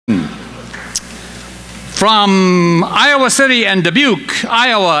From Iowa City and Dubuque,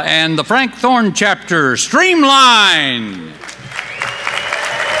 Iowa, and the Frank Thorne chapter, Streamline.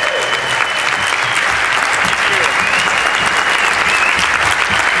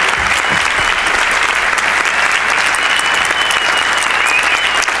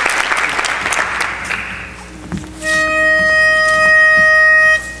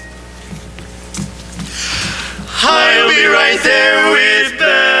 I'll be right there with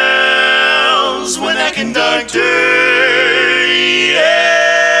bells when that conductor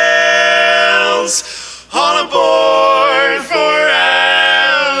yells, all aboard for Alabama.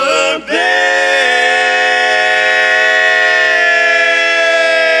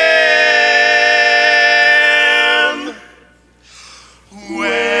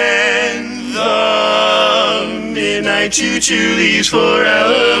 When the midnight choo-choo leaves for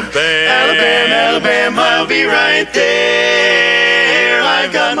Alabama, I'll be right there.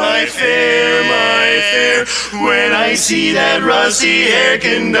 I've got my fare, When I see that rusty-haired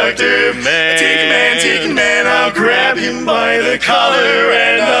conductor, ticking man, I'll grab him by the collar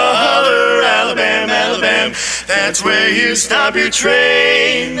and I'll holler, Alabama, Alabama. That's where you stop your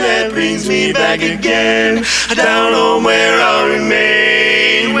train. That brings me back again, down home where I'll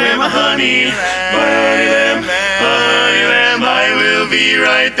remain, where my honey lamb, I will be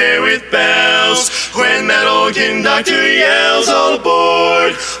right there with bells when that old conductor yells, all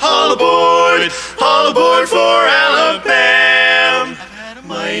aboard, all aboard, all aboard for Alabama. I've had a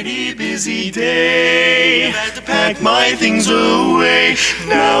mighty busy day, I've had to pack my things away.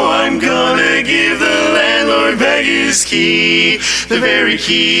 Now I'm gonna give the landlord back his key, the very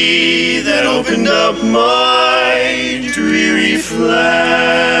key that opened up my dreary flat,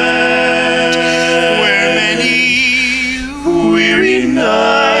 where many weary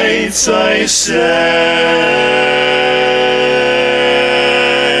nights I sat,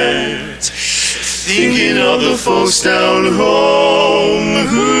 thinking of the folks down home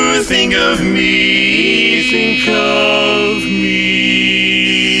who think of me,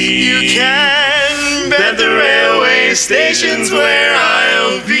 You can bet the railway station's where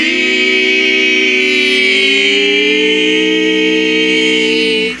I'll be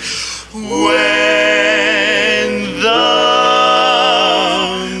when the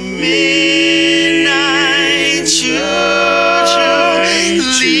midnight choo-choo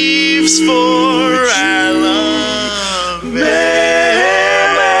leaves for Alabama.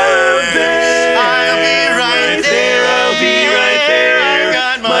 I'll be right there, I've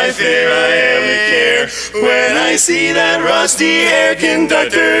got my fare, I ever care. When I see that rusty-haired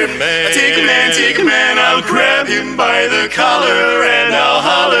conductor, ticking man, I'll grab him by the collar and I'll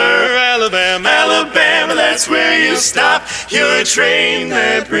holler, Alabama, Alabama. That's where you stop your train.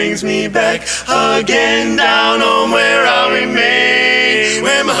 That brings me back again, down home where I'll remain,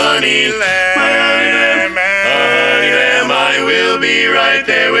 where my honey lamb, I will be right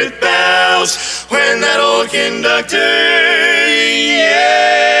there with bells when that old conductor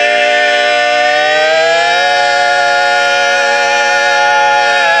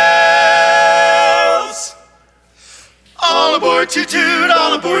yells, all aboard toot-toot,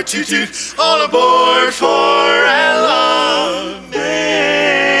 all aboard toot-toot, all aboard for Alabama,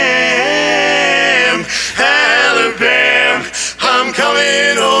 Alabama. I'm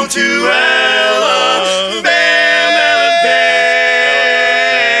coming home to Alabama,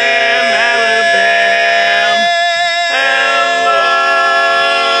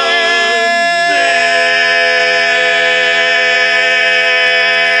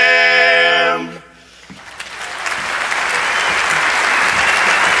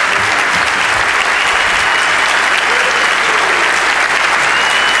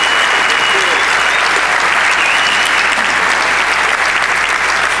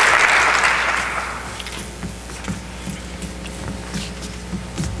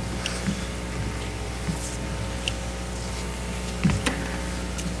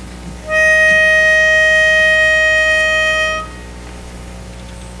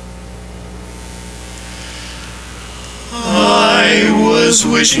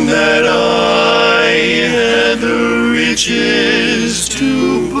 wishing that I had the riches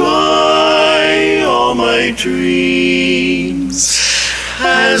to buy all my dreams.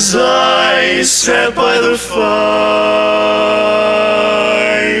 As I sat by the fire,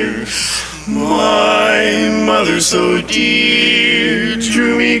 my mother so dear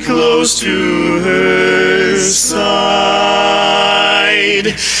drew me close to her side.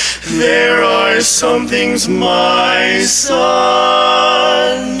 There are some things, my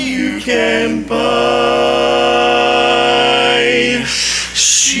son, you can buy.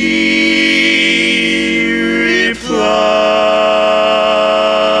 She replied,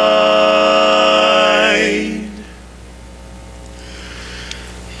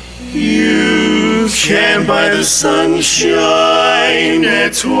 can't buy the sunshine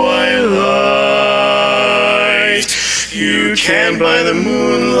at twilight. You can't buy the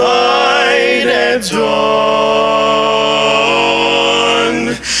moonlight at dawn.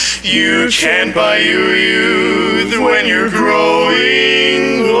 You can't buy your youth when you're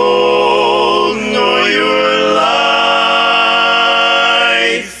growing old, nor your life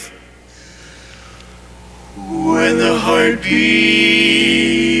when the heartbeat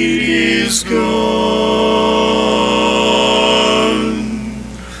is gone.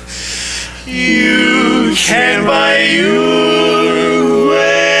 You can't buy your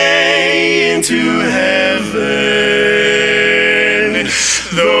way into heaven,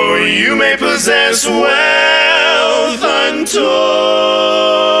 though you may possess wealth untold.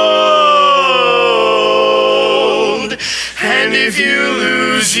 And if you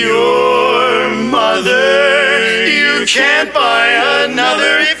lose your mother, you can't buy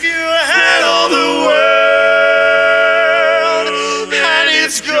another. If you had all the world and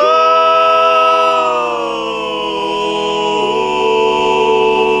it's gold.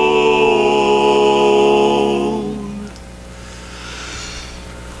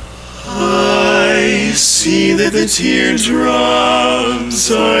 I see that the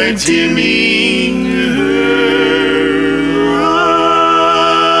teardrops are dimming her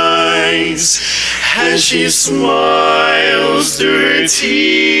eyes as she smiles through her tears.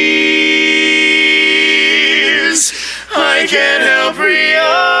 I can't help realize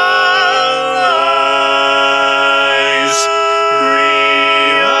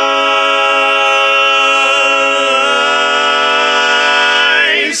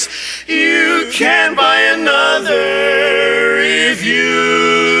you can't buy another if you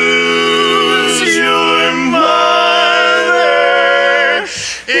lose your mother.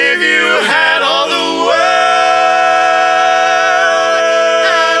 If you had all the world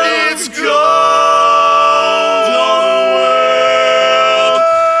and it's gold, all the world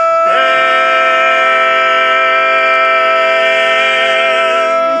and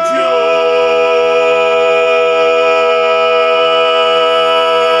gold.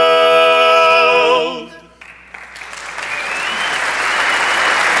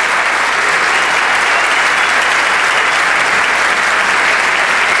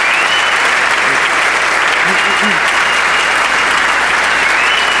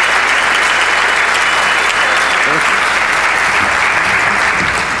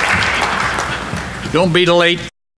 Don't be late.